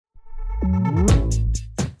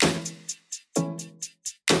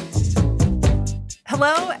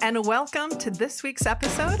Hello and welcome to this week's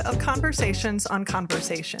episode of Conversations on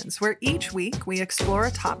Conversations, where each week we explore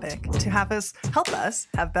a topic to help us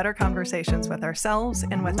have better conversations with ourselves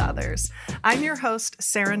and with others. I'm your host,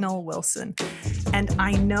 Sarah Noel Wilson, and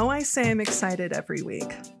I know I say I'm excited every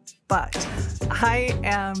week, but I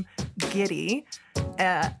am giddy.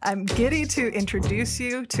 I'm giddy to introduce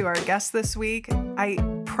you to our guest this week. I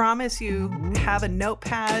promise you, have a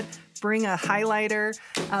notepad, bring a highlighter.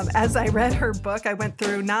 As I read her book, I went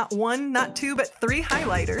through not one, not two, but three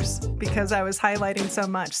highlighters because I was highlighting so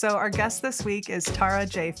much. So our guest this week is Tara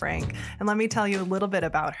Jaye Frank, and let me tell you a little bit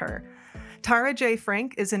about her. Tara Jaye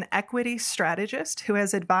Frank is an equity strategist who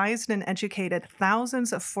has advised and educated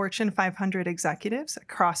thousands of Fortune 500 executives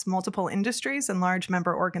across multiple industries and large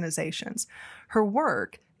member organizations. Her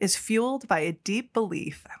work is fueled by a deep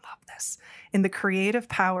belief, I love this, in the creative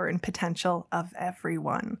power and potential of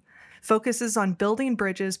everyone. Focuses on building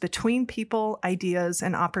bridges between people, ideas,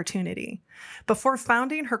 and opportunity. Before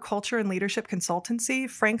founding her culture and leadership consultancy,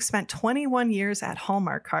 Frank spent 21 years at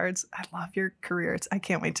Hallmark Cards. I love your career. I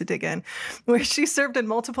can't wait to dig in. Where she served in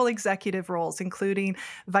multiple executive roles, including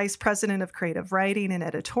Vice President of Creative Writing and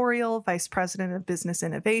Editorial, Vice President of Business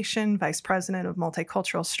Innovation, Vice President of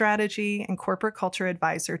Multicultural Strategy, and Corporate Culture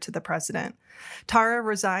Advisor to the President. Tara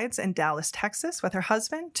resides in Dallas, Texas with her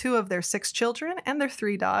husband, 2 of their 6 children, and their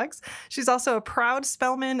 3 dogs. She's also a proud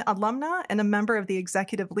Spelman alumna and a member of the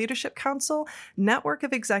Executive Leadership Council, Network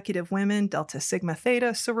of Executive Women, Delta Sigma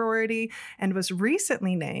Theta sorority, and was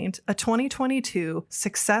recently named a 2022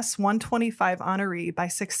 Success 125 honoree by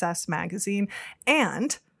Success Magazine,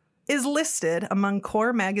 and is listed among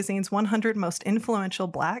Core Magazine's 100 Most Influential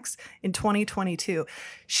Blacks in 2022.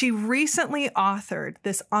 She recently authored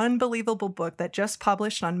this unbelievable book that just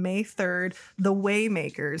published on May 3rd, The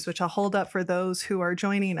Waymakers, which I'll hold up for those who are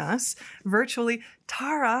joining us virtually.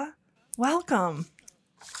 Tara, welcome.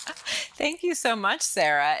 Thank you so much,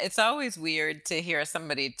 Sarah. It's always weird to hear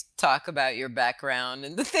somebody talk about your background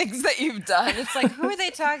and the things that you've done. It's like, who are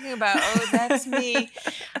they talking about? Oh, that's me.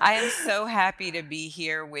 I am so happy to be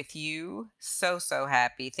here with you. So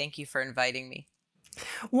happy. Thank you for inviting me.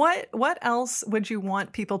 What else would you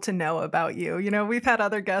want people to know about you? You know, we've had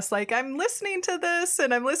other guests like, I'm listening to this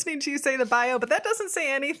and I'm listening to you say the bio, but that doesn't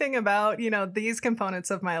say anything about, these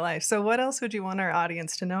components of my life. So what else would you want our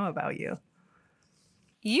audience to know about you?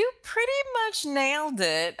 You pretty much nailed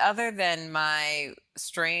it, other than my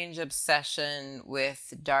strange obsession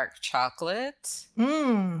with dark chocolate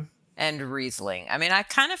and Riesling. I mean, I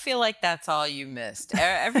kind of feel like that's all you missed.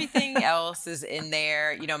 Everything else is in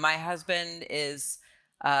there. My husband is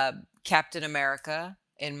Captain America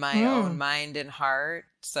in my own mind and heart.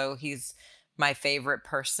 So he's my favorite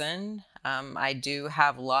person. I do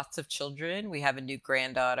have lots of children. We have a new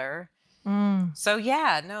granddaughter. So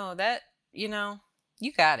yeah, no, that,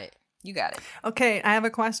 you got it. You got it. Okay, I have a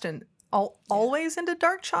question. Always into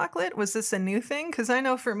dark chocolate? Was this a new thing? Because I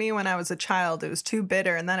know for me, when I was a child, it was too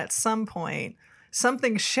bitter. And then at some point,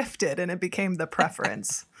 something shifted and it became the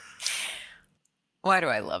preference. Why do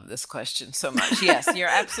I love this question so much? Yes, you're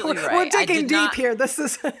absolutely right. We're digging deep here. This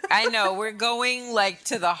is... I know. We're going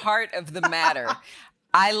to the heart of the matter.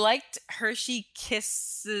 I liked Hershey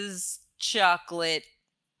Kisses chocolate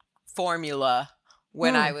formula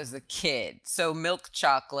when I was a kid. So milk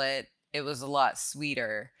chocolate, it was a lot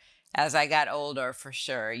sweeter. As I got older, for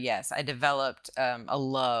sure, yes, I developed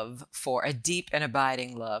a deep and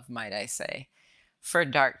abiding love, might I say, for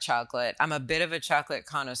dark chocolate. I'm a bit of a chocolate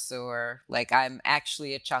connoisseur. I'm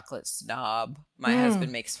actually a chocolate snob. My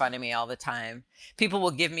husband makes fun of me all the time. People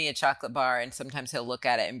will give me a chocolate bar and sometimes he'll look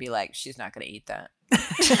at it and be like, she's not going to eat that.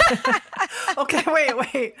 Okay,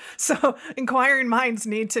 wait. So inquiring minds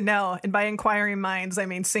need to know. And by inquiring minds, I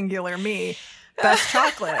mean singular me. Best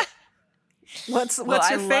chocolate. What's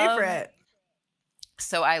your favorite?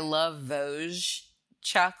 I love Vosges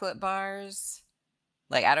chocolate bars.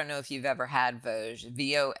 I don't know if you've ever had Vosges,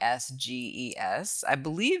 Vosges. I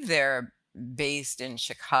believe they're based in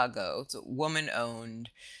Chicago. It's a woman-owned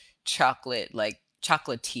chocolate,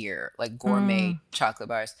 chocolatier, gourmet chocolate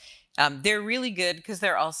bars. They're really good because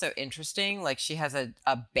they're also interesting. She has a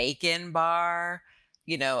bacon bar,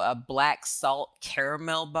 a black salt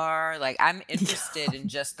caramel bar. I'm interested in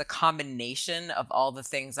just the combination of all the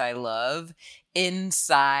things I love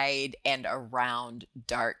inside and around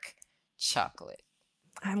dark chocolate.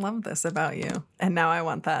 I love this about you. And now I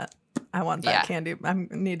want that. I want that candy. I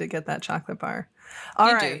need to get that chocolate bar.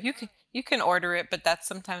 All right. You can order it, but that's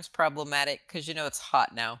sometimes problematic because it's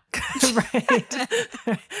hot now. Right.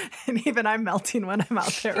 And even I'm melting when I'm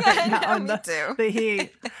out there right now in the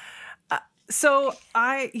heat. So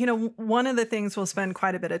one of the things we'll spend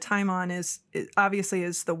quite a bit of time on is obviously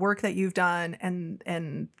is the work that you've done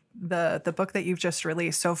and the book that you've just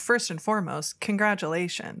released. So first and foremost,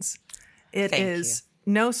 congratulations. It Thank is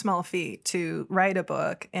no small feat to write a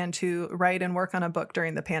book, and to write and work on a book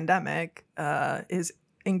during the pandemic is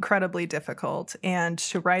incredibly difficult. And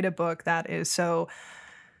to write a book that is so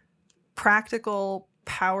practical,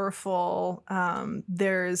 powerful,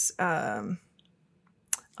 there's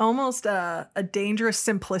almost a dangerous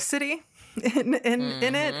simplicity in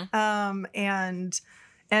it. And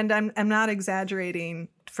I'm not exaggerating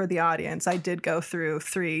for the audience. I did go through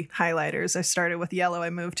 3 highlighters. I started with yellow, I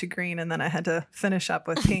moved to green, and then I had to finish up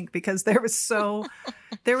with pink because there was so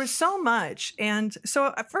much. And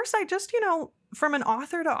so at first I just, from an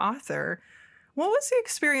author to author, what was the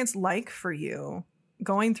experience like for you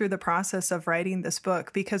going through the process of writing this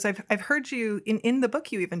book? Because I've heard you in the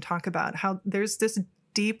book, you even talk about how there's this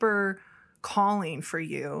deeper calling for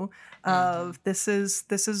you of this is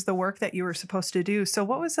the work that you were supposed to do. So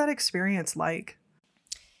what was that experience like?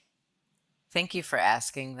 Thank you for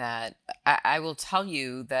asking that. I will tell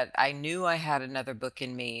you that I knew I had another book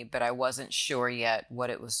in me, but I wasn't sure yet what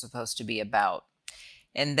it was supposed to be about.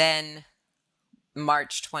 And then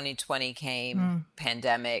March 2020 came,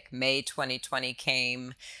 pandemic. May 2020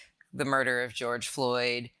 came, the murder of George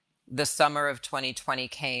Floyd. The summer of 2020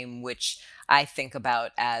 came, which I think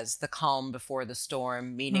about as the calm before the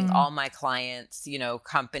storm, meaning all my clients,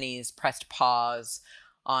 companies pressed pause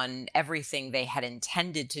on everything they had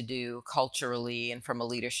intended to do culturally and from a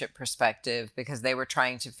leadership perspective, because they were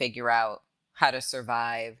trying to figure out how to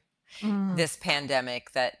survive this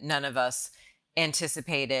pandemic that none of us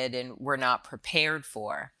anticipated and were not prepared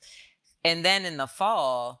for. And then in the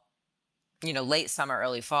fall, late summer,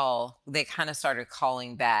 early fall, they kind of started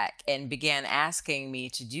calling back and began asking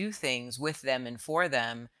me to do things with them and for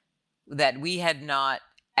them that we had not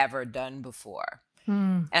ever done before.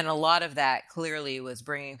 And a lot of that clearly was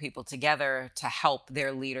bringing people together to help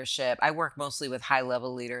their leadership. I work mostly with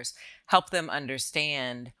high-level leaders, help them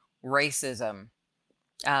understand racism,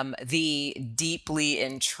 the deeply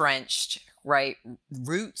entrenched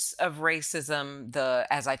roots of racism,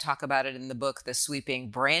 as I talk about it in the book, the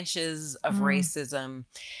sweeping branches of racism,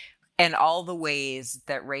 and all the ways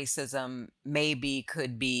that racism maybe,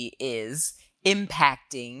 could be, is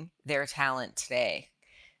impacting their talent today.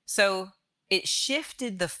 So it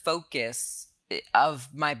shifted the focus of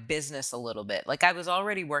my business a little bit. Like, I was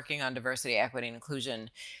already working on diversity, equity, and inclusion,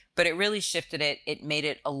 but it really shifted it. It made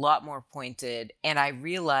it a lot more pointed. And I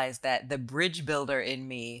realized that the bridge builder in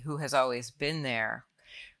me, who has always been there,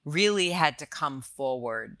 really had to come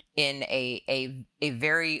forward in a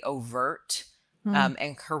very overt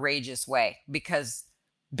and courageous way, because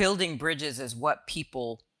building bridges is what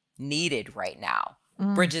people needed right now.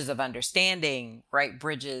 Bridges of understanding,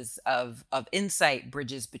 Bridges of insight,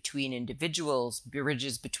 bridges between individuals,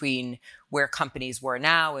 bridges between where companies were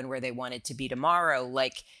now and where they wanted to be tomorrow.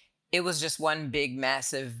 Like, it was just one big,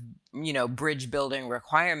 massive, bridge building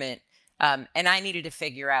requirement. And I needed to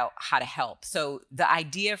figure out how to help. So the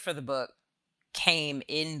idea for the book came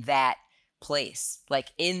in that place, like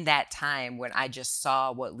in that time when I just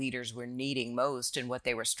saw what leaders were needing most and what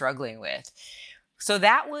they were struggling with. So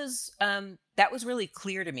that was really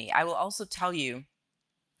clear to me. I will also tell you,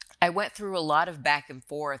 I went through a lot of back and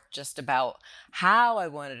forth just about how I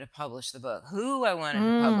wanted to publish the book, who I wanted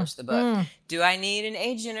to publish the book. Do I need an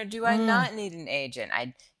agent or do I not need an agent?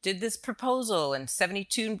 I did this proposal and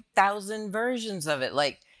 72,000 versions of it.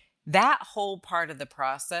 Like, that whole part of the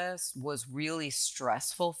process was really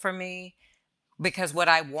stressful for me, because what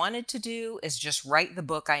I wanted to do is just write the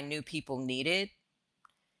book I knew people needed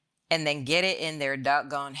and then get it in their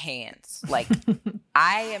doggone hands. Like,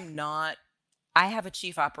 I have a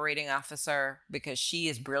chief operating officer because she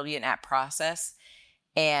is brilliant at process,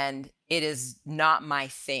 and it is not my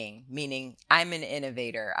thing, meaning I'm an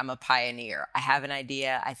innovator. I'm a pioneer. I have an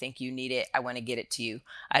idea. I think you need it. I want to get it to you.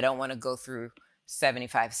 I don't want to go through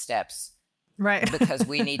 75 steps. Right. Because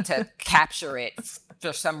we need to capture it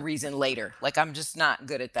for some reason later. Like, I'm just not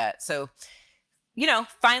good at that. So,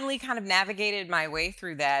 finally kind of navigated my way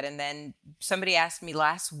through that. And then somebody asked me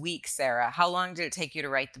last week, Sarah, how long did it take you to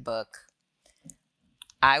write the book?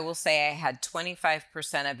 I will say I had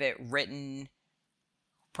 25% of it written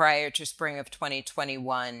prior to spring of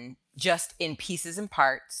 2021, just in pieces and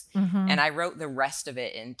parts. And I wrote the rest of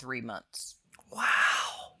it in 3 months. Wow.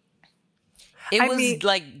 It was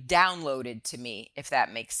like downloaded to me, if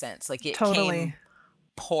that makes sense. Like, it came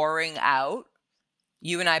pouring out.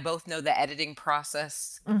 You and I both know the editing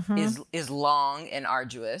process is long and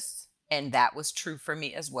arduous, and that was true for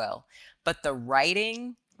me as well. But the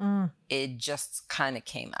writing Mm. It just kind of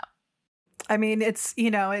came up. I mean, it's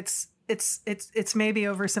maybe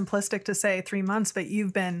oversimplistic to say 3 months, but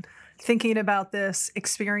you've been thinking about this,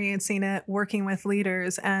 experiencing it, working with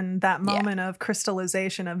leaders, and that Yeah. moment of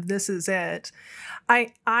crystallization of this is it.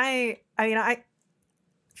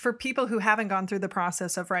 For people who haven't gone through the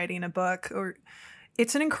process of writing a book, or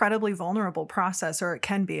it's an incredibly vulnerable process, or it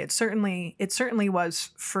can be. It certainly was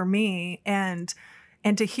for me, and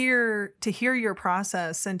to hear your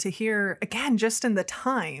process, and to hear again just in the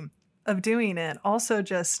time of doing it, also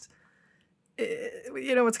just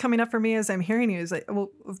what's coming up for me as I'm hearing you is like, well,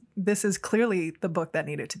 this is clearly the book that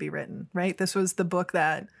needed to be written, right? This was the book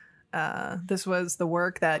that this was the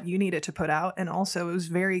work that you needed to put out. And also it was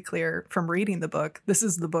very clear from reading the book, this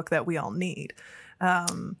is the book that we all need.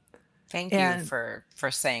 Thank you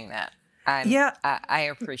for saying that. I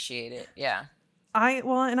appreciate it. Yeah.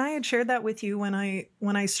 And I had shared that with you when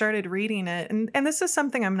I started reading it. And this is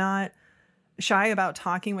something I'm not shy about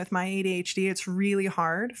talking with my ADHD. It's really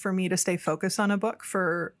hard for me to stay focused on a book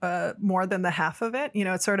for more than the half of it.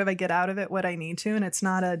 It's sort of, I get out of it what I need to, and it's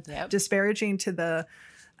not a disparaging to the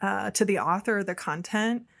author or the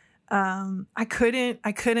content. I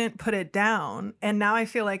couldn't put it down. And now I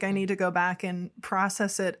feel like I need to go back and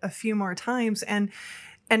process it a few more times. And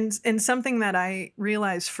something that I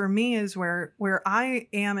realized for me is where I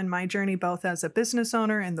am in my journey, both as a business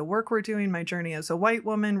owner and the work we're doing, my journey as a white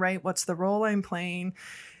woman, right? What's the role I'm playing?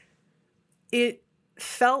 It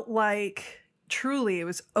felt like truly it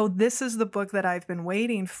was, this is the book that I've been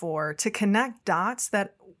waiting for, to connect dots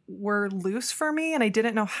that were loose for me. And I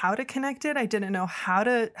didn't know how to connect it. I didn't know how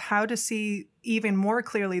to see even more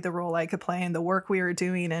clearly the role I could play in the work we were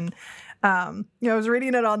doing. And, I was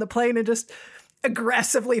reading it on the plane and just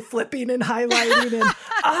aggressively flipping and highlighting and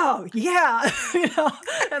oh yeah,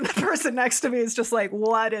 and the person next to me is just like,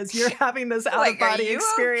 you're having this out of body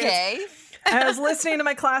experience. Okay? I was listening to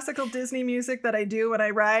my classical Disney music that I do when I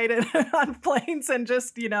ride on planes, and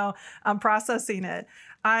just, I'm processing it.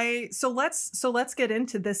 So let's get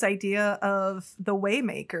into this idea of the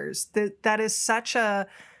Waymakers. That is such a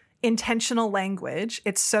intentional language.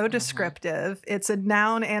 It's so descriptive. It's a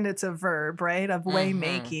noun and it's a verb, right? Of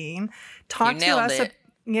waymaking. Talk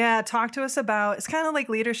to us about, it's kind of like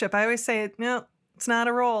leadership. I always say, no, it's not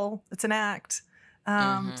a role, it's an act.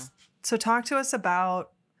 So talk to us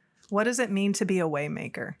about, what does it mean to be a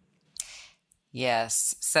waymaker?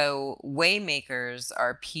 Yes. So waymakers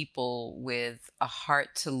are people with a heart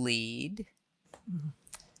to lead,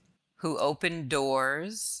 who open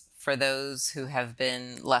doors for those who have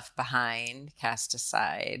been left behind, cast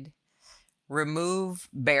aside, remove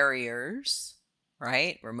barriers,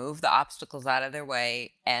 right? Remove the obstacles out of their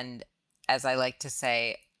way. And as I like to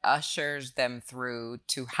say, ushers them through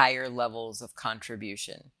to higher levels of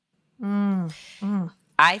contribution.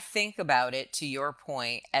 I think about it, to your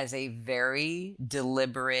point, as a very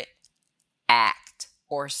deliberate act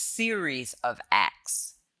or series of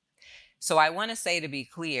acts. So I want to say, to be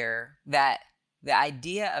clear, that the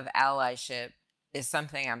idea of allyship is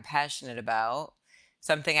something I'm passionate about,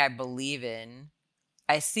 something I believe in.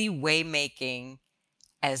 I see waymaking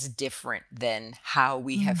as different than how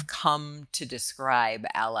we have come to describe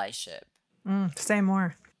allyship. Say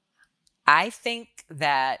more. I think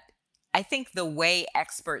the way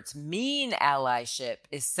experts mean allyship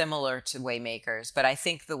is similar to waymakers, but I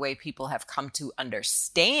think the way people have come to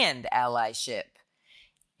understand allyship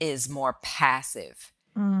is more passive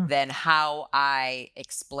than how I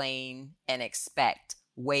explain and expect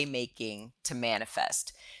waymaking to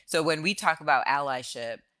manifest. So when we talk about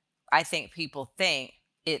allyship, I think people think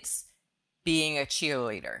it's being a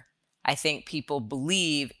cheerleader. I think people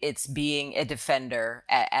believe it's being a defender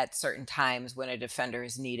at certain times when a defender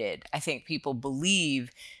is needed. I think people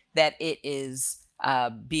believe that it is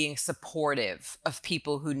being supportive of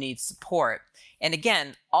people who need support. And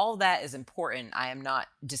again, all that is important. I am not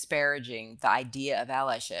disparaging the idea of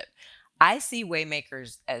allyship. I see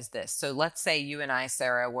waymakers as this. So let's say you and I,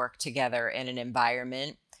 Sarah, work together in an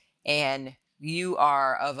environment, and you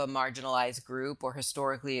are of a marginalized group or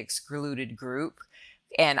historically excluded group,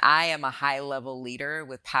 and I am a high-level leader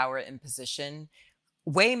with power and position.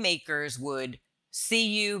 Waymakers would see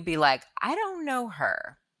you, be like, I don't know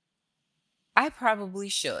her. I probably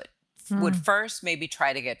should. Would first maybe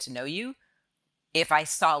try to get to know you. If I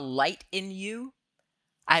saw light in you,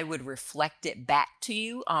 I would reflect it back to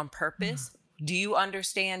you on purpose. Do you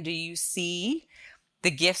understand? Do you see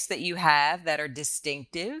the gifts that you have that are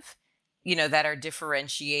distinctive, that are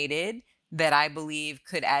differentiated, that I believe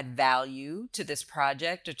could add value to this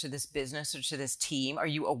project or to this business or to this team? Are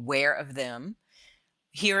you aware of them?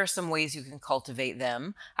 Here are some ways you can cultivate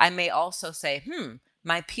them. I may also say,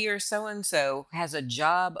 my peer so-and-so has a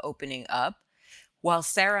job opening up. While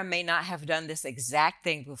Sarah may not have done this exact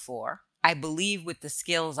thing before, I believe with the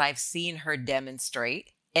skills I've seen her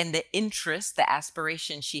demonstrate and the interest, the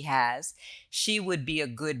aspiration she has, she would be a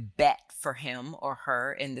good bet for him or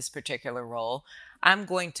her in this particular role. I'm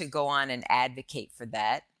going to go on and advocate for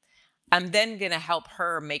that. I'm then going to help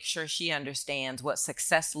her make sure she understands what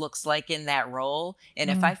success looks like in that role. And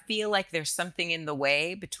if I feel like there's something in the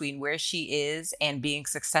way between where she is and being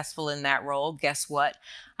successful in that role, guess what?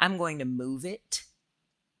 I'm going to move it.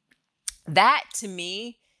 That to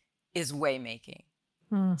me is waymaking.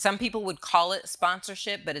 Some people would call it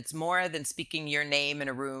sponsorship, but it's more than speaking your name in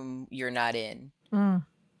a room you're not in.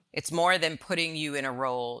 It's more than putting you in a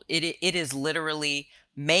role. It is literally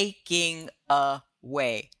making a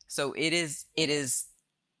way. So it is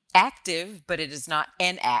active, but it is not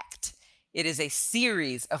an act. It is a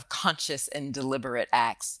series of conscious and deliberate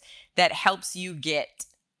acts that helps you get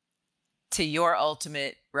to your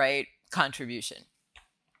ultimate, right, contribution.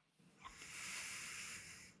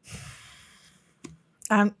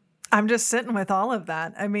 I'm just sitting with all of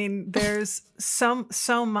that. I mean, there's so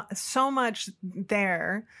much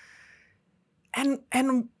there. And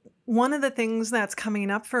one of the things that's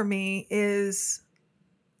coming up for me is,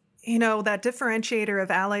 that differentiator of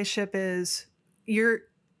allyship is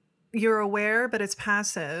you're aware, but it's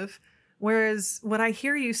passive. Whereas what I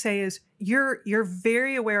hear you say is you're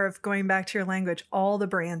very aware of, going back to your language, all the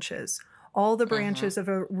branches of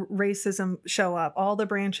a racism show up, all the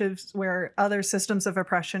branches where other systems of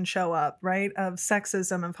oppression show up, right? Of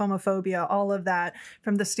sexism, of homophobia, all of that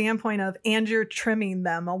from the standpoint of, and you're trimming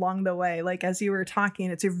them along the way. Like, as you were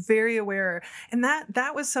talking, you're very aware. And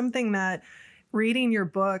that was something that reading your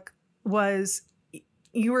book was,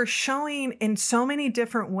 you were showing in so many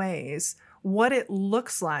different ways what it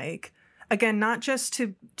looks like. Again, not just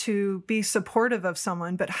to be supportive of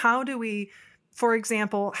someone, but for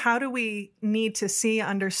example, how do we need to see,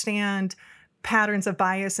 understand patterns of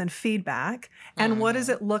bias and feedback? And what does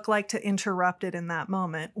it look like to interrupt it in that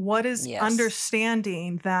moment? What is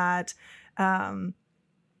understanding that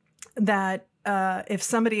if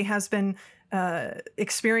somebody has been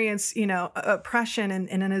experience, oppression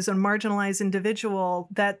and is a marginalized individual,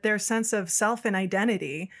 that their sense of self and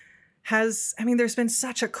identity there's been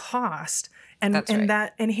such a cost.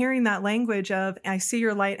 And hearing that language of, I see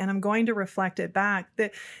your light and I'm going to reflect it back,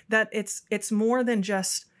 that it's more than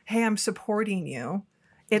just, hey, I'm supporting you.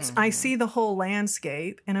 It's, I see the whole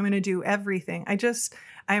landscape and I'm going to do everything.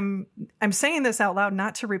 I'm saying this out loud,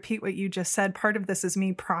 not to repeat what you just said. Part of this is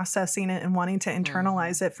me processing it and wanting to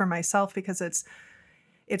internalize it for myself, because it's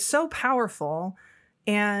so powerful.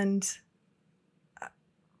 And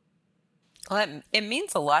well, it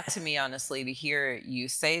means a lot to me, honestly, to hear you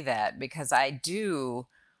say that, because I do,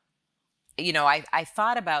 I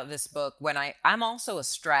thought about this book when I'm also a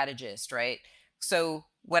strategist, right? So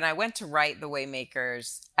when I went to write the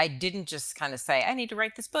Waymakers, I didn't just kind of say, I need to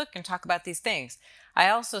write this book and talk about these things. I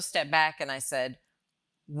also stepped back and I said,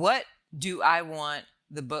 what do I want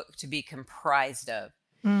the book to be comprised of?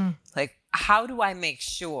 Like, how do I make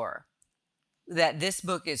sure that this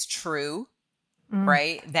book is true?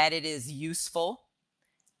 Right? That it is useful,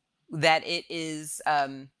 that it is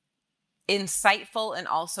insightful and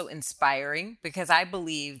also inspiring, because I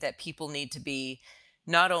believe that people need to be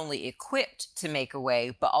not only equipped to make a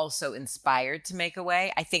way, but also inspired to make a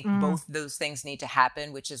way. I think both those things need to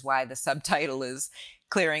happen, which is why the subtitle is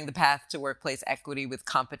Clearing the Path to Workplace Equity with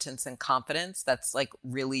Competence and Confidence. That's like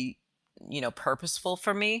really, purposeful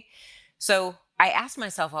for me. So I asked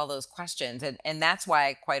myself all those questions. And that's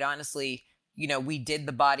why, quite honestly, we did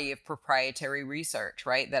the body of proprietary research,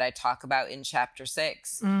 right, that I talk about in chapter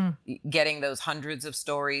 6, getting those hundreds of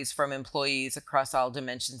stories from employees across all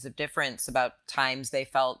dimensions of difference about times they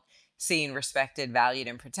felt seen, respected, valued,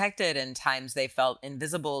 and protected, and times they felt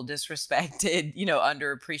invisible, disrespected,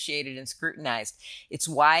 underappreciated and scrutinized. It's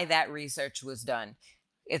why that research was done.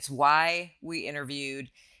 It's why we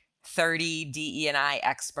interviewed 30 DE&I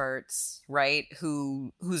experts, right?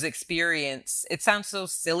 Whose experience, it sounds so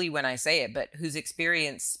silly when I say it, but whose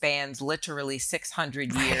experience spans literally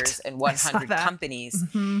 600 years and 100 companies.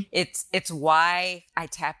 It's why I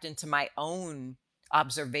tapped into my own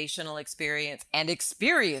observational experience and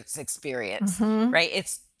experience, right?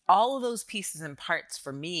 It's all of those pieces and parts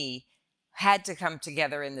for me had to come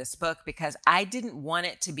together in this book, because I didn't want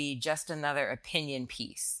it to be just another opinion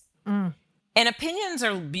piece. And opinions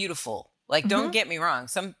are beautiful. Like, don't get me wrong.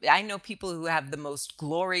 I know people who have the most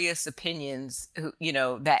glorious opinions,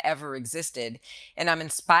 that ever existed. And I'm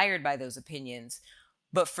inspired by those opinions.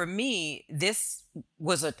 But for me,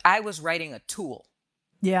 I was writing a tool.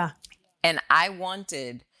 Yeah. And I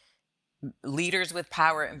wanted leaders with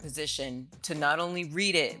power and position to not only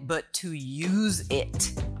read it, but to use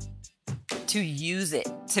it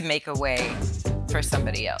to make a way for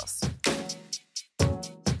somebody else.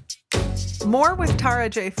 More with Tara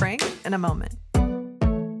Jaye Frank in a moment.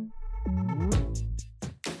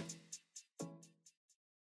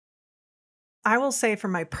 I will say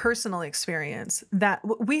from my personal experience that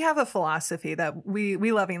we have a philosophy that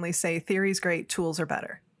we lovingly say theory's great, tools are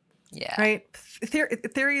better. Yeah. Right?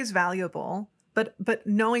 Theory is valuable, but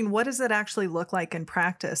knowing what does it actually look like in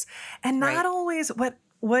practice, and not always what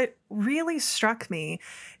really struck me,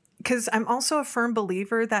 because I'm also a firm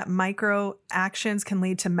believer that micro actions can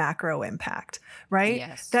lead to macro impact, right?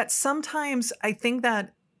 Yes. That sometimes I think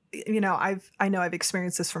that, I know I've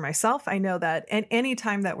experienced this for myself. I know that any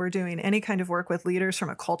time that we're doing any kind of work with leaders from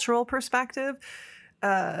a cultural perspective,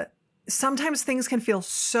 sometimes things can feel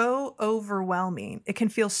so overwhelming. It can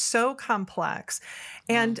feel so complex.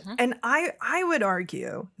 And I would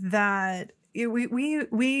argue that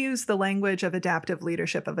we use the language of adaptive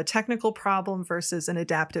leadership, of a technical problem versus an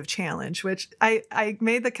adaptive challenge, which I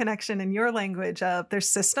made the connection in your language of there's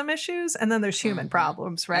system issues and then there's human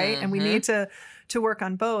problems, right? And we need to work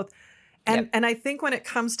on both. And I think when it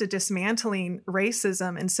comes to dismantling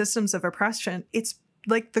racism and systems of oppression, it's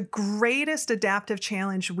like the greatest adaptive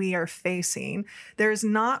challenge we are facing. There's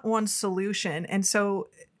not one solution. And so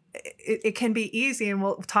it can be easy. And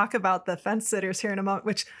we'll talk about the fence sitters here in a moment,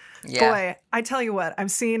 which, boy, I tell you what, I'm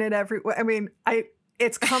seeing it everywhere. I mean,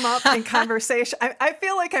 it's come up in conversation. I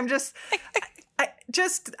feel like I'm just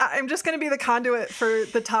going to be the conduit for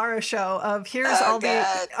the Tara show of here's all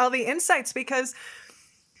the insights because,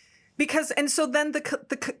 and so then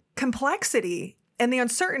the complexity and the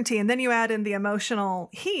uncertainty, and then you add in the emotional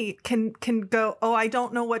heat can go, oh, I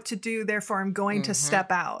don't know what to do, therefore I'm going to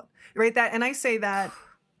step out, right? And I say that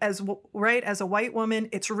as a white woman,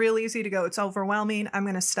 it's real easy to go, it's overwhelming, I'm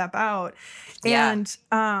going to step out. And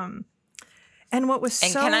what was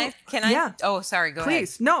can I? Oh, sorry, go ahead.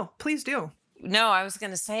 Please. No, please do. No, I was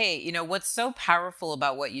going to say, what's so powerful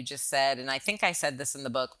about what you just said, and I think I said this in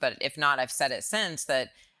the book, but if not, I've said it since, that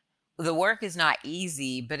the work is not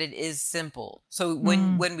easy, but it is simple. So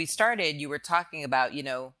when we started, you were talking about,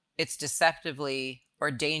 it's deceptively or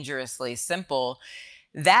dangerously simple.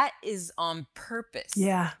 That is on purpose.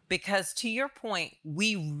 Yeah. Because to your point,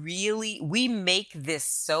 we make this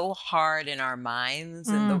so hard in our minds.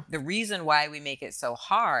 And the reason why we make it so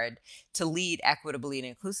hard to lead equitably and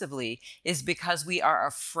inclusively is because we are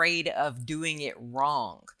afraid of doing it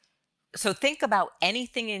wrong. So think about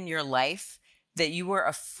anything in your life that you were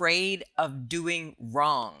afraid of doing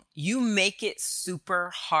wrong. You make it super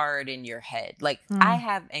hard in your head. Like I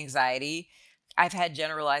have anxiety. I've had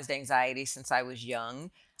generalized anxiety since I was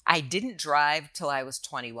young. I didn't drive till I was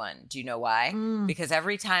 21. Do you know why? Because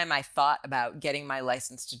every time I thought about getting my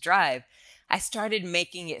license to drive, I started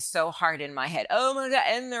making it so hard in my head. Oh my God.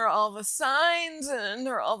 And there are all the signs and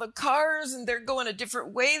there are all the cars and they're going a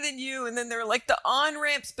different way than you. And then there are like the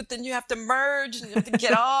on-ramps, but then you have to merge and you have to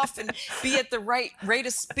get off and be at the right rate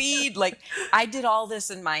of speed. Like I did all this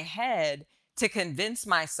in my head to convince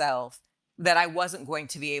myself that I wasn't going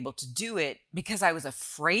to be able to do it because I was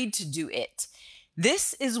afraid to do it.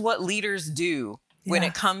 This is what leaders do when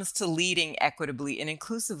it comes to leading equitably and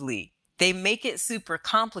inclusively. They make it super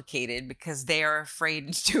complicated because they are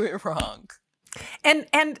afraid to do it wrong. And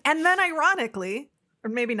then ironically, or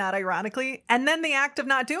maybe not ironically, and then the act of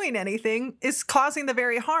not doing anything is causing the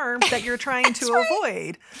very harm that you're trying to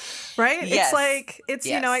avoid, right? Yes. It's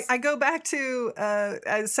like, I go back to,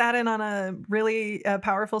 I sat in on a really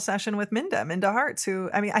powerful session with Minda Hartz, who,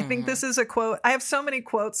 I think this is a quote. I have so many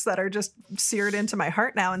quotes that are just seared into my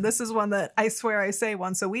heart now. And this is one that I swear I say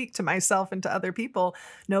once a week to myself and to other people.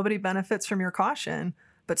 Nobody benefits from your caution,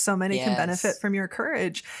 but so many can benefit from your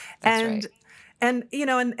courage. That's right. And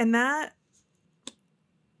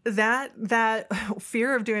that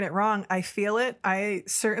fear of doing it wrong, I feel it. I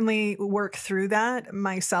certainly work through that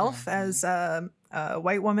myself as a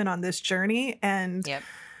white woman on this journey. And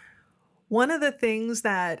one of the things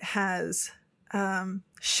that has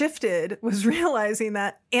shifted was realizing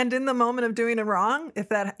that, and in the moment of doing it wrong,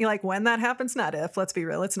 when that happens, not if, let's be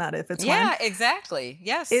real, it's not if, it's when. Yeah, exactly.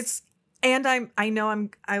 Yes.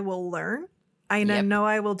 I will learn. I know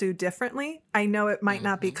I will do differently. I know it might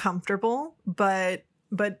not be comfortable, but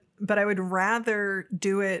I would rather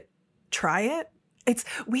do it, try it.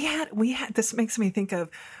 We had, this makes me think of,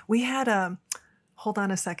 hold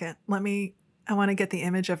on a second. I want to get the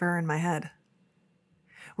image of her in my head.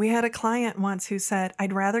 We had a client once who said,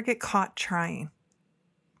 I'd rather get caught trying.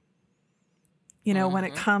 When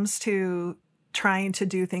it comes to trying to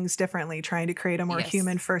do things differently, trying to create a more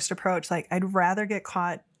human first approach. Like I'd rather get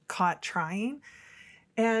caught trying.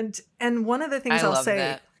 And one of the things I'll say,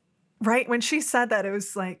 that. right, when she said that, it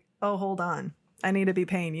was like, oh, hold on. I need to be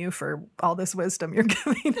paying you for all this wisdom you're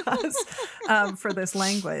giving us for this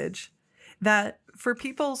language. That for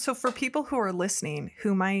people who are listening,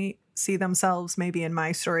 who might see themselves maybe in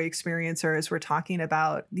my story experience, or as we're talking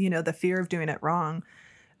about, the fear of doing it wrong,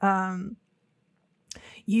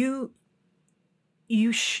 you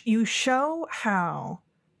show how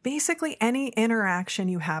basically any interaction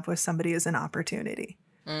you have with somebody is an opportunity.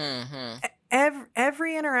 Mm-hmm.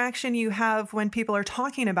 Every interaction you have when people are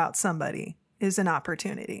talking about somebody is an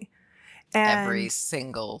opportunity. And every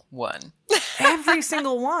single one. Every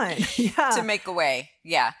single one. Yeah. To make a way.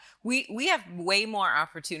 Yeah. We have way more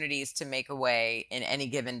opportunities to make a way in any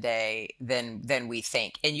given day than we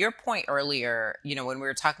think. And your point earlier, when we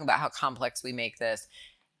were talking about how complex we make this,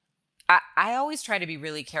 I always try to be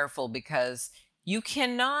really careful, because you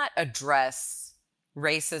cannot address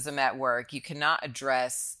racism at work. You cannot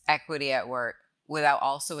address equity at work without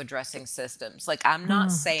also addressing systems. Like, I'm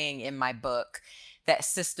not saying in my book that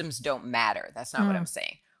systems don't matter. That's not what I'm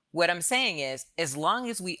saying. What I'm saying is, as long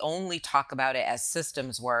as we only talk about it as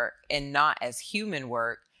systems work and not as human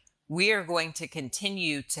work, we are going to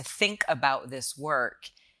continue to think about this work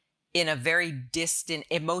in a very distant,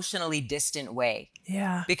 emotionally distant way.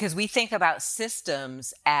 Yeah. Because we think about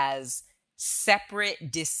systems as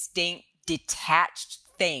separate, distinct, detached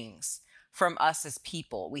things from us as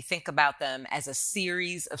people. We think about them as a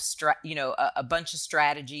series of, a bunch of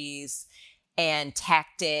strategies and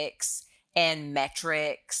tactics and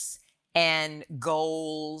metrics and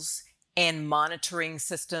goals and monitoring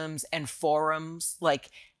systems and forums. Like,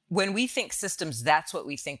 when we think systems, that's what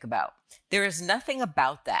we think about. There is nothing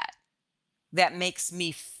about that makes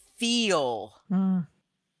me feel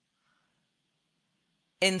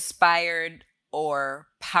inspired or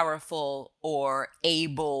powerful or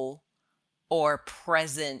able or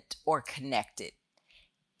present or connected.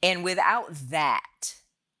 And without that,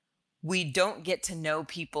 we don't get to know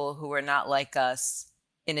people who are not like us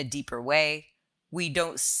in a deeper way. We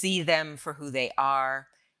don't see them for who they are.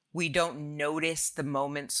 We don't notice the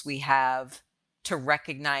moments we have to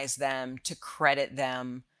recognize them, to credit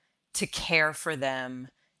them, to care for them,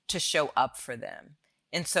 to show up for them.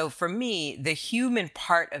 And so for me, the human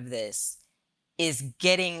part of this is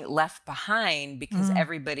getting left behind, because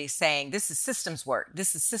everybody's saying, this is systems work.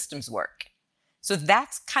 This is systems work. So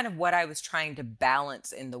that's kind of what I was trying to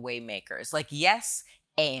balance in the Waymakers. Like, yes,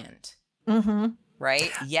 and.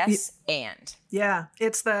 Right? Yes, and. Yeah.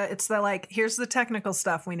 It's the like, here's the technical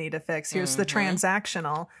stuff we need to fix. Here's the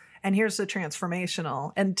transactional, and here's the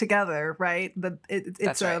transformational. And together, right?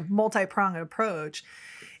 It's a multi-pronged approach.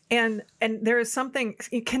 And there is something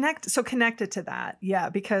connected to that. Yeah.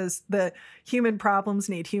 Because the human problems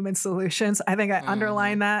need human solutions. I think I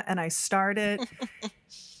underline that, and I start it.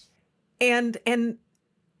 And I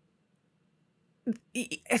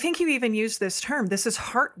think you even used this term. This is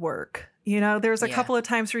heart work. There's a couple of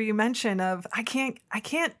times where you mention of, I can't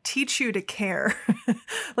teach you to care.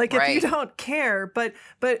 Like, if you don't care, but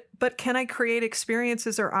can I create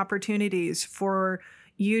experiences or opportunities for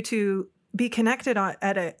you to be connected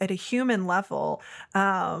at a human level?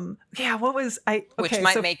 What was I? Okay, which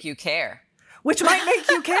might make you care. Which might make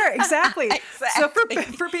you care. Exactly. Exactly. So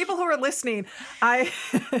for people who are listening, I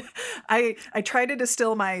try to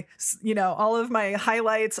distill my, all of my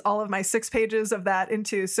highlights, all of my 6 pages of that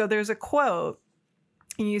into. So there's a quote,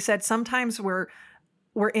 and you said, sometimes we're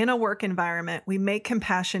in a work environment. We make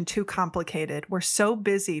compassion too complicated. We're so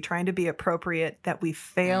busy trying to be appropriate that we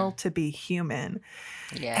fail to be human.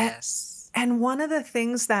 Yes. And one of the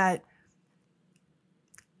things that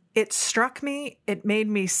it struck me, it made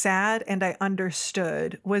me sad, and I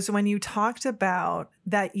understood, was when you talked about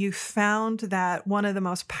that you found that one of the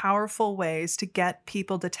most powerful ways to get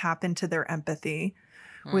people to tap into their empathy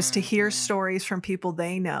was to hear stories from people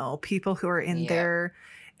they know, people who are in their,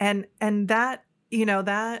 and that,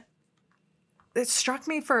 that it struck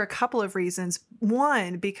me for a couple of reasons.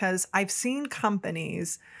 One, because I've seen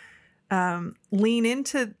companies lean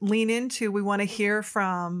into we want to hear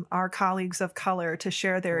from our colleagues of color to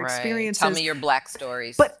share their experiences. Tell me your Black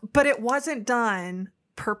stories. But it wasn't done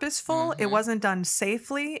purposeful. It wasn't done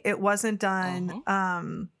safely. It wasn't done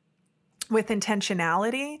with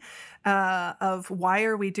intentionality of, why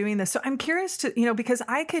are we doing this? So I'm curious to, because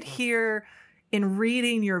I could hear in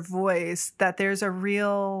reading your voice that there's a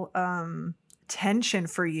real tension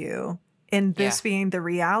for you in this being the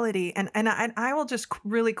reality. And I will just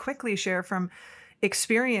really quickly share from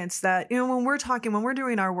experience that, when we're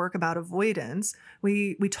doing our work about avoidance,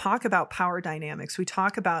 we talk about power dynamics. We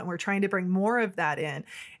talk about, and we're trying to bring more of that in.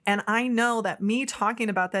 And I know that me talking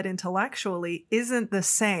about that intellectually isn't the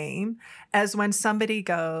same as when somebody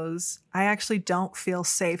goes, I actually don't feel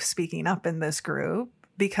safe speaking up in this group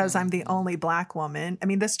because I'm the only Black woman. I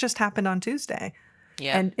mean, this just happened on Tuesday.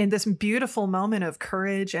 Yeah. And in this beautiful moment of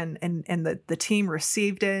courage and the team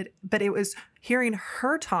received it. But it was hearing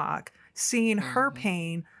her talk, seeing her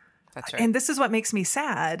pain. That's right. And this is what makes me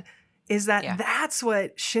sad, is that that's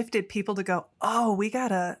what shifted people to go, oh, we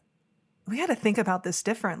gotta think about this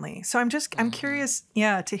differently. So I'm curious,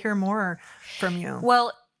 to hear more from you.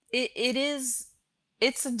 Well, it's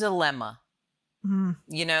a dilemma.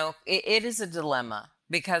 It is a dilemma,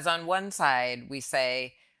 because on one side we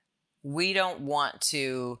say, we don't want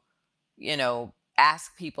to,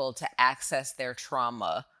 ask people to access their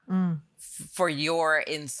trauma for your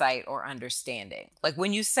insight or understanding. Like,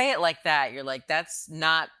 when you say it like that, you're like, that's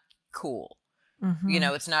not cool.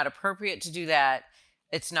 It's not appropriate to do that.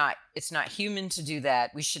 It's not human to do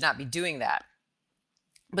that. We should not be doing that.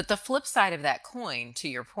 But the flip side of that coin, to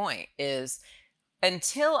your point, is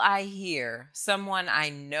until I hear someone I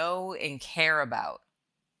know and care about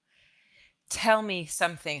tell me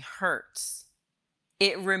something hurts,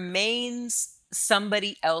 it remains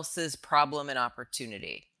somebody else's problem and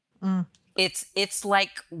opportunity. It's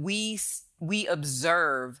like we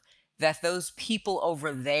observe that those people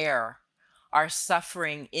over there are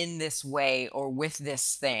suffering in this way or with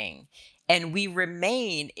this thing, and we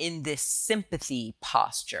remain in this sympathy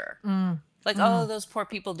posture. Like, oh, those poor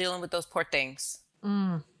people dealing with those poor things.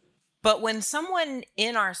 But when someone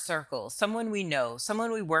in our circle, someone we know,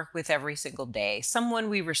 someone we work with every single day, someone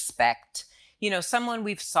we respect, someone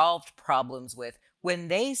we've solved problems with, when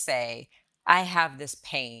they say, I have this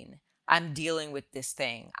pain, I'm dealing with this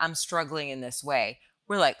thing, I'm struggling in this way,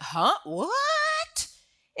 we're like, huh? What?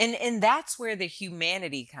 And that's where the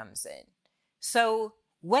humanity comes in. So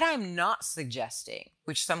what I'm not suggesting,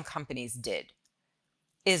 which some companies did,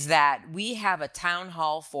 is that we have a town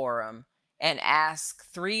hall forum and ask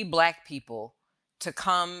 3 Black people to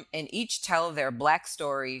come and each tell their Black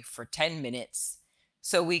story for 10 minutes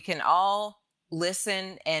so we can all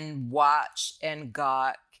listen and watch and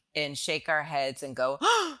gawk and shake our heads and go,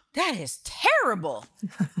 oh, that is terrible.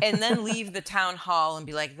 And then leave the town hall and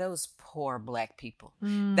be like, those poor Black people.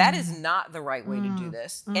 That is not the right way to do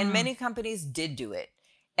this. And many companies did do it.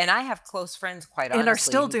 And I have close friends, quite honestly. And are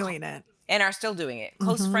still doing it. And are still doing it.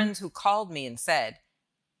 Close friends who called me and said,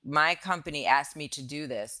 my company asked me to do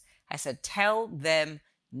this. I said, tell them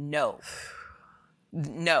no,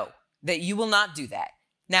 that you will not do that.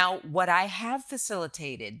 Now, what I have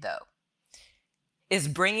facilitated, though, is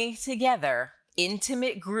bringing together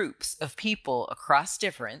intimate groups of people across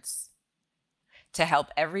difference to help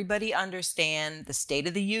everybody understand the state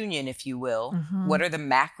of the union, if you will. What are the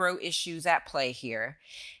macro issues at play here?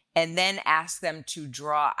 And then ask them to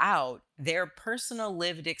draw out their personal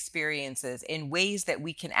lived experiences in ways that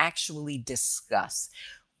we can actually discuss.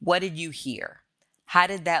 What did you hear? How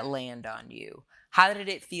did that land on you? How did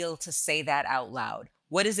it feel to say that out loud?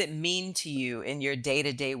 What does it mean to you in your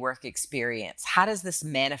day-to-day work experience? How does this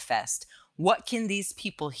manifest? What can these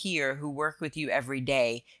people here who work with you every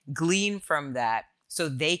day glean from that so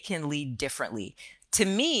they can lead differently? To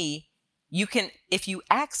me, if you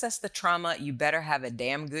access the trauma, you better have a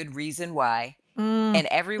damn good reason why. And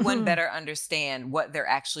everyone better understand what they're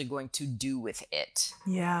actually going to do with it.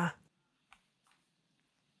 Yeah.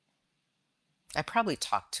 I probably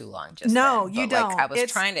talked too long just No, then, you but don't. I was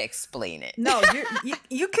trying to explain it. No,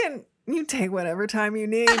 you take whatever time you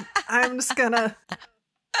need. I'm just gonna,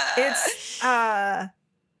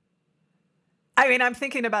 I'm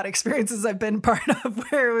thinking about experiences I've been part of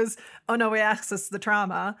where it was, oh no, we access the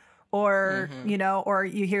trauma. Or, or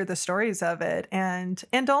you hear the stories of it. And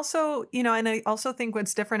also, and I also think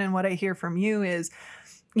what's different in what I hear from you is,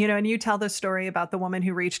 and you tell the story about the woman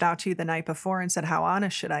who reached out to you the night before and said, how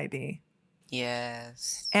honest should I be?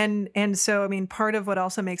 Yes. And so, part of what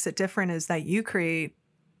also makes it different is that you create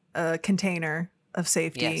a container of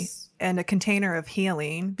safety and a container of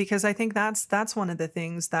healing, because I think that's one of the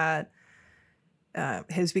things that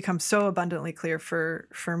has become so abundantly clear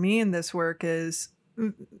for me in this work is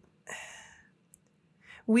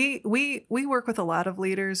we work with a lot of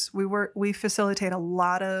leaders. We facilitate a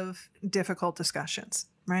lot of difficult discussions,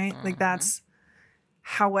 right? Like that's,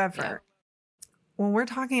 however, when we're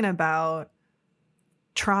talking about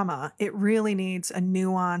trauma, it really needs a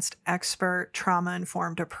nuanced, expert,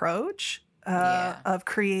 trauma-informed approach of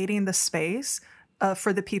creating the space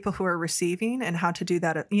for the people who are receiving, and how to do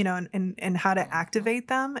that, and how to activate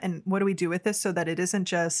them, and what do we do with this so that it isn't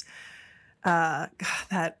just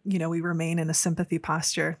that we remain in a sympathy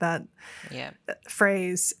posture, that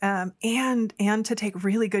phrase, and to take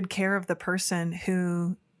really good care of the person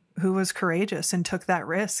who was courageous and took that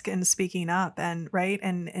risk in speaking up, and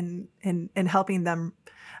helping them,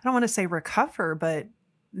 I don't want to say recover, but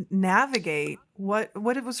navigate what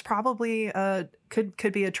it was probably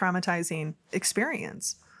could be a traumatizing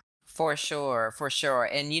experience. For sure.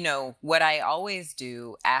 And what I always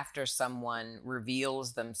do after someone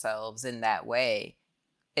reveals themselves in that way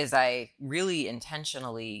is I really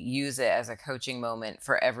intentionally use it as a coaching moment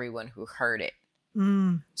for everyone who heard it.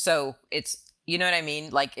 So it's, you know what I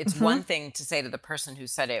mean? Like, it's one thing to say to the person who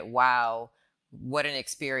said it, wow, what an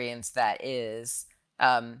experience that is.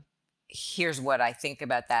 Here's what I think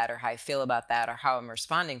about that, or how I feel about that, or how I'm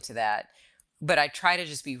responding to that. But I try to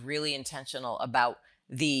just be really intentional about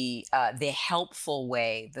the helpful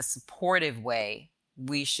way, the supportive way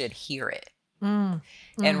we should hear it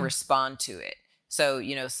and respond to it. So,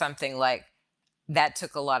 something like that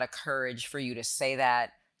took a lot of courage for you to say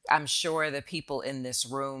that. I'm sure the people in this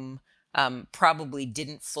room probably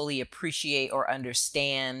didn't fully appreciate or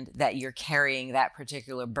understand that you're carrying that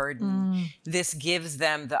particular burden. This gives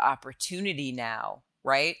them the opportunity now,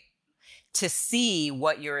 right, to see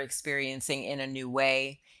what you're experiencing in a new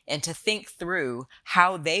way, and to think through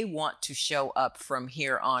how they want to show up from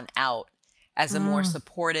here on out as a more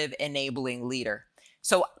supportive, enabling leader.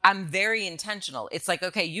 So I'm very intentional. It's like,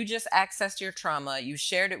 okay, you just accessed your trauma. You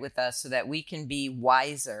shared it with us so that we can be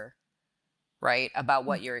wiser, right, about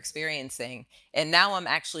what you're experiencing. And now I'm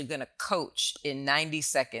actually going to coach in 90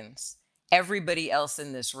 seconds everybody else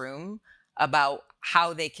in this room about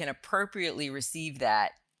how they can appropriately receive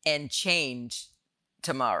that and change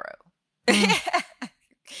tomorrow.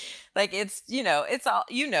 Like, it's, it's all,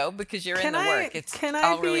 because you're in the work. It's can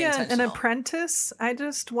all I really be an intentional. apprentice? I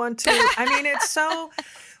just want to, I mean, it's so,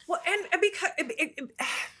 well, and because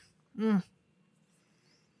I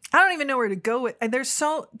don't even know where to go with. There's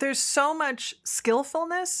so much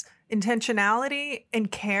skillfulness, intentionality, and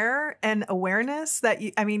care and awareness that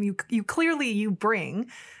you clearly bring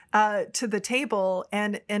to the table,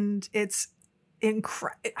 and it's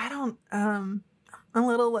incredible.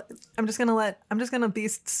 I'm just gonna be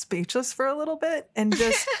speechless for a little bit, and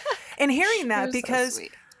just and hearing that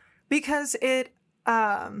because it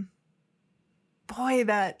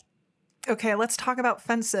okay, let's talk about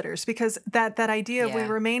fence sitters, because that idea of we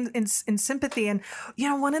remain in sympathy. And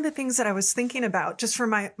one of the things that I was thinking about just for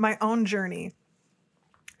my own journey,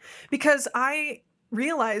 because I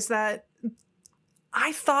realized that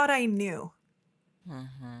I thought I knew,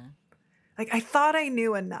 like I thought I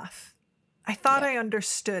knew enough. I thought I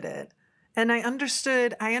understood it, and I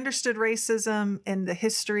understood racism and the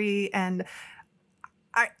history, and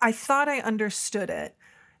I thought I understood it,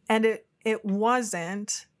 and it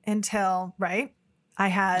wasn't until I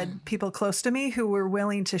had people close to me who were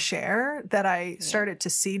willing to share, that I started to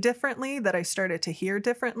see differently, that I started to hear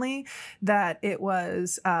differently, that it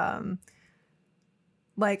was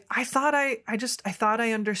like I thought I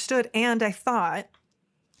understood, and I thought,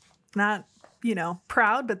 not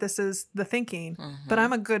proud, but this is the thinking, but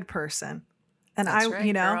I'm a good person. And that's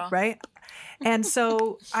right. And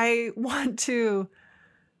so I want to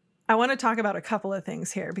talk about a couple of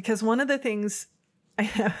things here, because one of the things I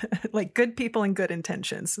have, like, good people and good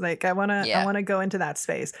intentions, like I want to go into that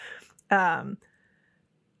space.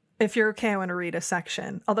 If you're okay, I want to read a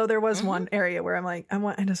section, although there was one area where I'm like, I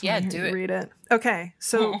just want to read it. Okay.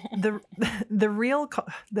 So the real,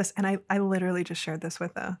 this, and I literally just shared this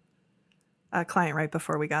with a client right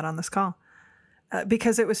before we got on this call,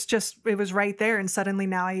 because it was right there. And suddenly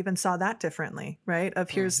now I even saw that differently, right? Of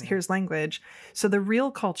here's language. So the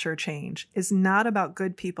real culture change is not about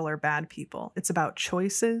good people or bad people. It's about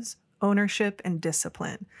choices, ownership, and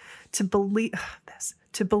discipline. To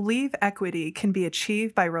believe equity can be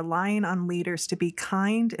achieved by relying on leaders to be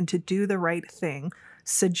kind and to do the right thing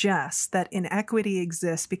suggests that inequity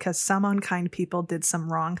exists because some unkind people did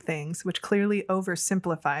some wrong things, which clearly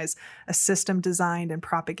oversimplifies a system designed and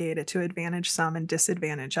propagated to advantage some and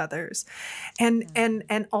disadvantage others.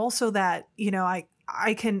 And also that,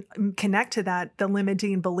 I can connect to that, the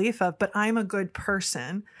limiting belief of, but I'm a good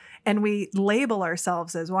person. And we label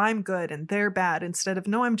ourselves as, well, I'm good and they're bad, instead of,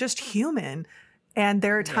 no, I'm just human. And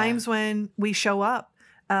there are times when we show up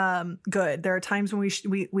good. There are times when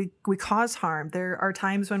we cause harm. There are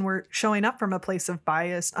times when we're showing up from a place of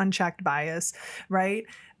bias, unchecked bias, right?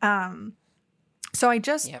 So I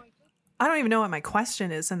don't even know what my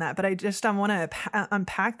question is in that, but I want to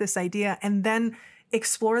unpack this idea, and then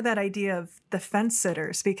explore that idea of the fence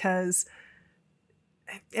sitters, because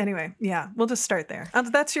anyway, yeah, we'll just start there.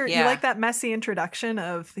 That's you like that messy introduction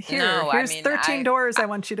of here's 13 doors I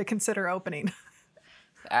want you to consider opening.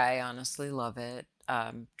 I honestly love it.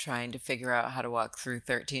 Trying to figure out how to walk through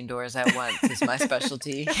 13 doors at once is my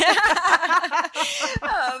specialty.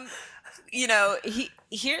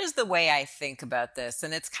 Here's the way I think about this,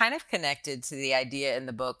 and it's kind of connected to the idea in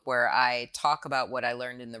the book where I talk about what I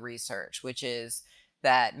learned in the research, which is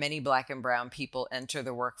that many Black and brown people enter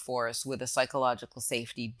the workforce with a psychological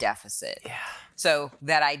safety deficit. Yeah. So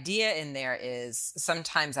that idea in there is,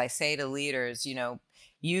 sometimes I say to leaders,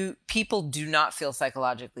 people do not feel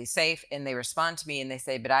psychologically safe, and they respond to me and they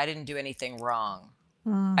say, but I didn't do anything wrong.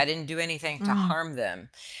 I didn't do anything to harm them.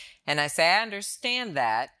 And I say, I understand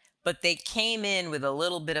that, but they came in with a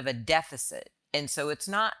little bit of a deficit. And so it's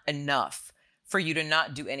not enough for you to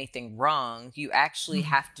not do anything wrong. You actually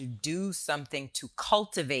have to do something to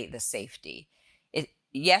cultivate the safety.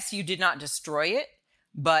 Yes, you did not destroy it,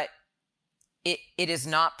 but it is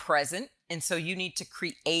not present. And so you need to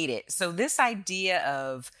create it. So this idea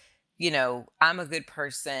of, I'm a good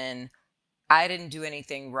person, I didn't do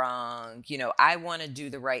anything wrong, I want to do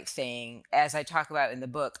the right thing, as I talk about in the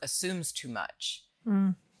book, assumes too much.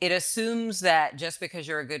 It assumes that just because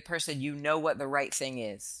you're a good person, you know what the right thing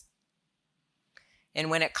is. And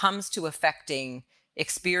when it comes to affecting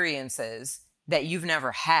experiences that you've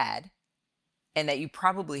never had and that you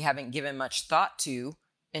probably haven't given much thought to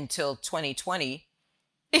until 2020,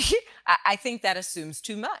 I think that assumes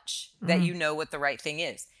too much, that you know what the right thing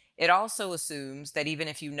is. It also assumes that even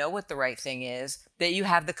if you know what the right thing is, that you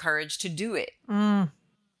have the courage to do it. I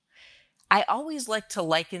always like to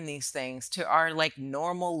liken these things to our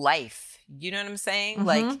normal life. You know what I'm saying?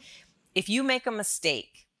 Like, if you make a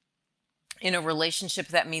mistake in a relationship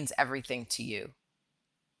that means everything to you,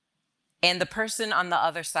 and the person on the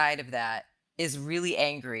other side of that is really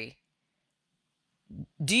angry,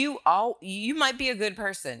 you might be a good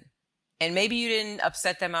person, and maybe you didn't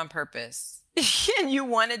upset them on purpose and you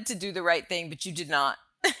wanted to do the right thing, but you did not.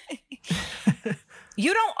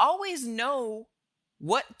 You don't always know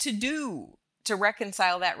what to do to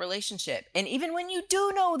reconcile that relationship. And even when you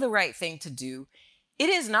do know the right thing to do, it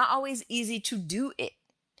is not always easy to do it.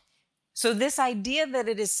 So this idea that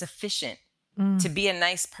it is sufficient to be a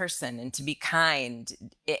nice person and to be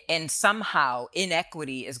kind, and somehow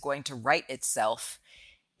inequity is going to right itself,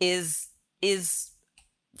 is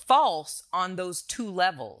false on those two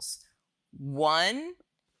levels. One,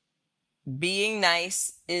 being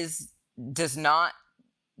nice does not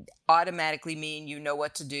automatically mean you know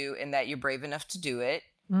what to do and that you're brave enough to do it.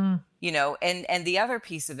 And the other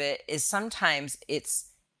piece of it is sometimes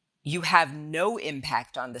you have no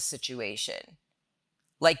impact on the situation.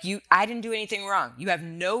 I didn't do anything wrong. You have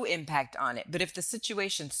no impact on it. But if the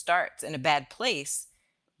situation starts in a bad place,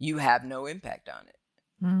 you have no impact on it.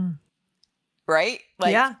 Right?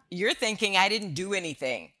 You're thinking I didn't do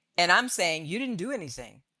anything. And I'm saying you didn't do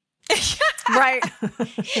anything. Right.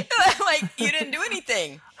 You didn't do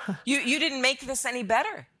anything. You didn't make this any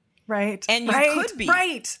better. Right. And you could be.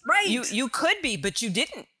 Right. You could be, but you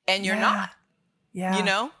didn't. And you're not.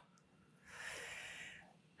 Yeah.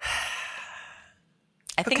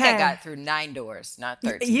 I think I got through 9 doors, not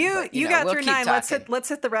 13. You got through 9. Let's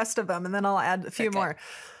hit the rest of them, and then I'll add a few more.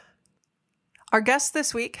 Our guest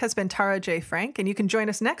this week has been Tara Jaye Frank, and you can join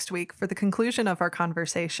us next week for the conclusion of our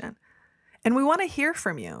conversation. And we want to hear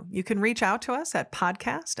from you. You can reach out to us at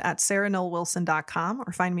podcast@sarahnollwilson.com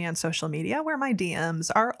or find me on social media, where my DMs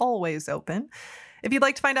are always open. If you'd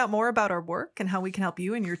like to find out more about our work and how we can help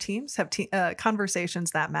you and your teams have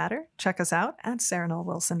conversations that matter, check us out at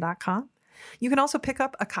sarahnollwilson.com. You can also pick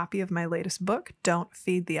up a copy of my latest book, Don't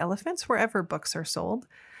Feed the Elephants, wherever books are sold.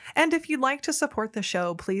 And if you'd like to support the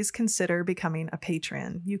show, please consider becoming a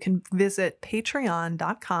patron. You can visit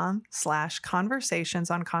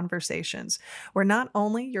patreon.com/conversationsonconversations, where not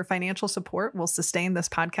only your financial support will sustain this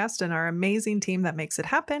podcast and our amazing team that makes it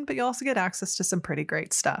happen, but you'll also get access to some pretty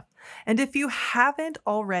great stuff. And if you haven't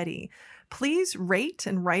already, please rate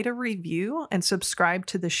and write a review and subscribe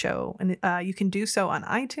to the show. And you can do so on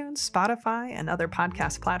iTunes, Spotify, and other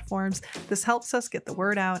podcast platforms. This helps us get the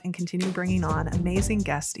word out and continue bringing on amazing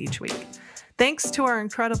guests each week. Thanks to our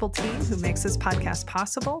incredible team who makes this podcast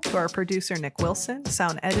possible, to our producer, Nick Wilson,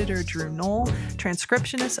 sound editor, Drew Knoll,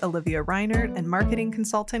 transcriptionist, Olivia Reinert, and marketing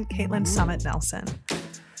consultant, Caitlin Summit Nelson.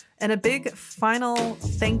 And a big final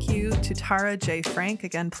thank you to Tara Jaye Frank.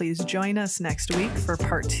 Again, please join us next week for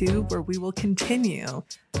part 2, where we will continue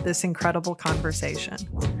this incredible conversation.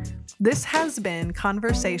 This has been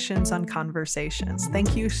Conversations on Conversations.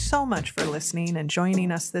 Thank you so much for listening and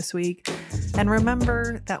joining us this week. And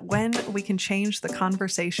remember that when we can change the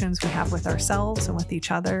conversations we have with ourselves and with each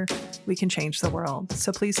other, we can change the world.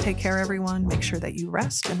 So please take care, everyone. Make sure that you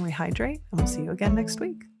rest and rehydrate, and we'll see you again next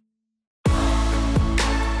week.